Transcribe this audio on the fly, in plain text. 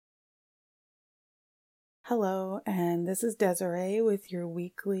Hello, and this is Desiree with your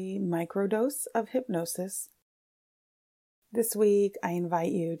weekly microdose of hypnosis. This week, I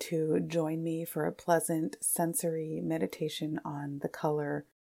invite you to join me for a pleasant sensory meditation on the color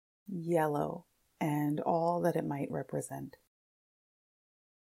yellow and all that it might represent.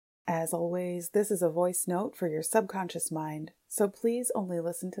 As always, this is a voice note for your subconscious mind, so please only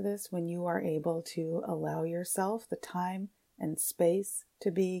listen to this when you are able to allow yourself the time and space to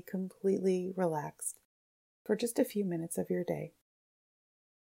be completely relaxed for just a few minutes of your day.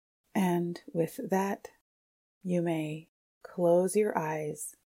 And with that, you may close your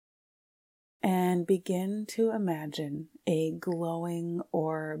eyes and begin to imagine a glowing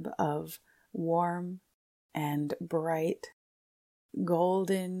orb of warm and bright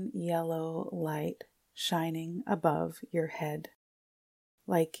golden yellow light shining above your head,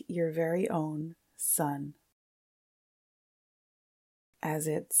 like your very own sun. As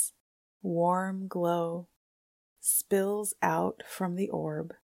its warm glow spills out from the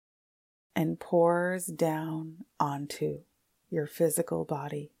orb and pours down onto your physical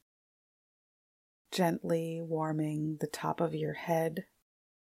body, gently warming the top of your head,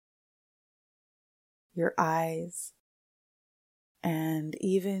 your eyes, and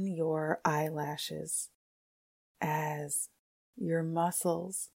even your eyelashes as your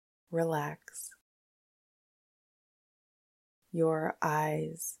muscles relax. Your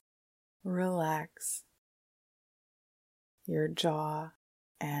eyes relax. Your jaw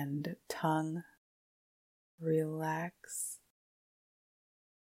and tongue relax.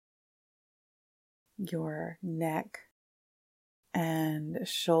 Your neck and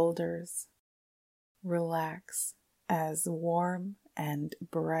shoulders relax as warm and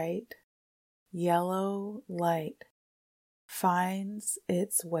bright yellow light finds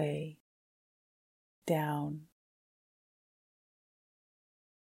its way down,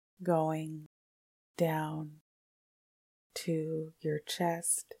 going down to your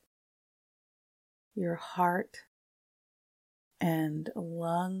chest, your heart and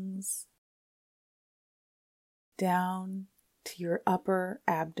lungs, down to your upper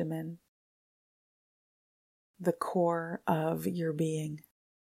abdomen, the core of your being.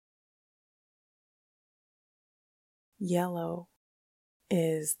 Yellow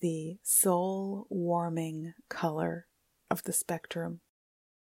is the soul-warming color of the spectrum.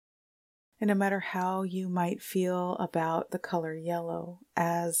 And no matter how you might feel about the color yellow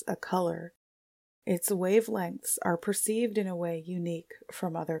as a color, its wavelengths are perceived in a way unique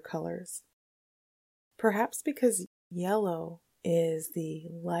from other colors. Perhaps because yellow is the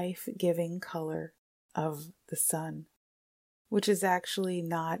life-giving color of the sun, which is actually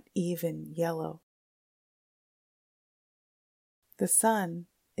not even yellow. The sun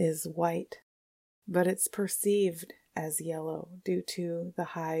is white, but it's perceived as yellow due to the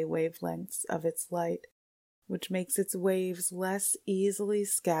high wavelengths of its light, which makes its waves less easily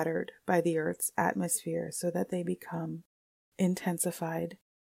scattered by the Earth's atmosphere so that they become intensified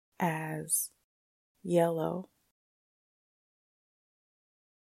as yellow.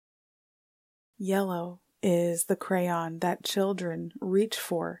 Yellow is the crayon that children reach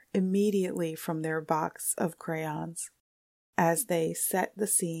for immediately from their box of crayons as they set the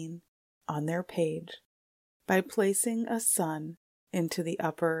scene on their page by placing a sun into the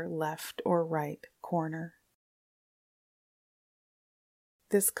upper left or right corner.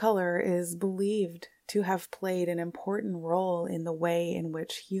 This color is believed to have played an important role in the way in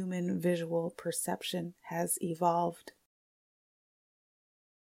which human visual perception has evolved.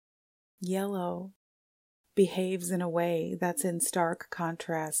 Yellow behaves in a way that's in stark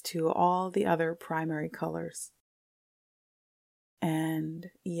contrast to all the other primary colors.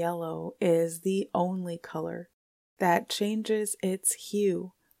 And yellow is the only color that changes its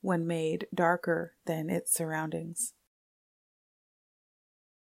hue when made darker than its surroundings.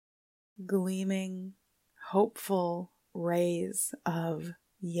 Gleaming, hopeful rays of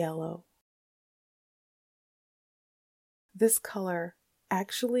yellow. This color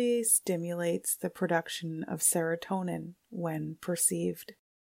actually stimulates the production of serotonin when perceived.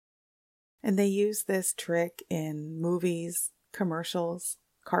 And they use this trick in movies, commercials,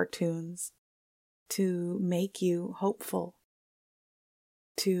 cartoons, to make you hopeful,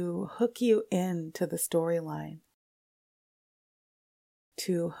 to hook you into the storyline,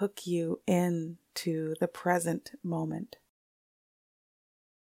 to hook you into the present moment.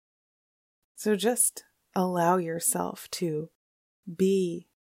 So just allow yourself to be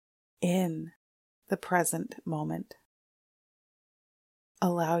in the present moment.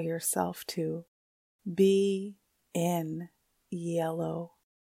 Allow yourself to be in yellow.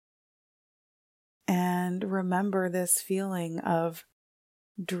 And remember this feeling of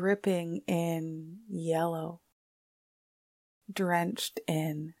dripping in yellow, drenched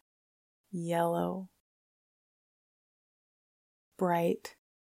in yellow, bright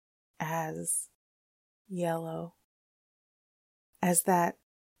as yellow, as that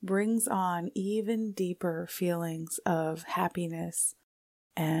brings on even deeper feelings of happiness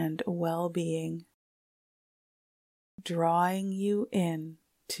and well-being, drawing you in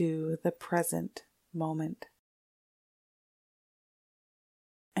to the present moment.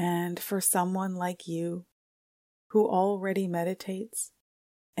 And for someone like you, who already meditates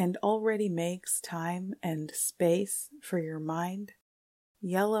and already makes time and space for your mind,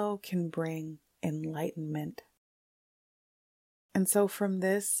 yellow can bring enlightenment. And so from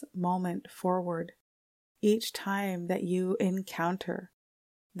this moment forward, each time that you encounter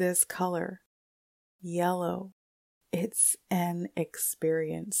this color, yellow, it's an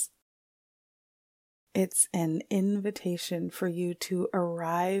experience. It's an invitation for you to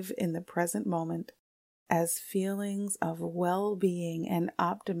arrive in the present moment as feelings of well-being and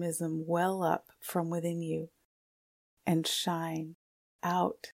optimism well up from within you and shine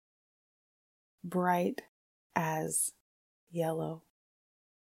out bright as yellow.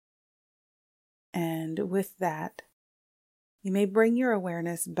 And with that, you may bring your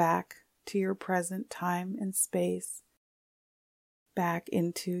awareness back to your present time and space, back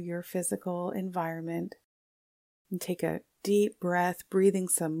into your physical environment, and take a deep breath, breathing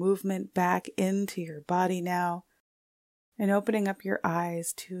some movement back into your body now, and opening up your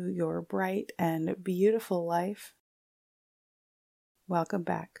eyes to your bright and beautiful life. Welcome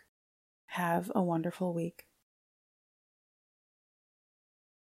back. Have a wonderful week.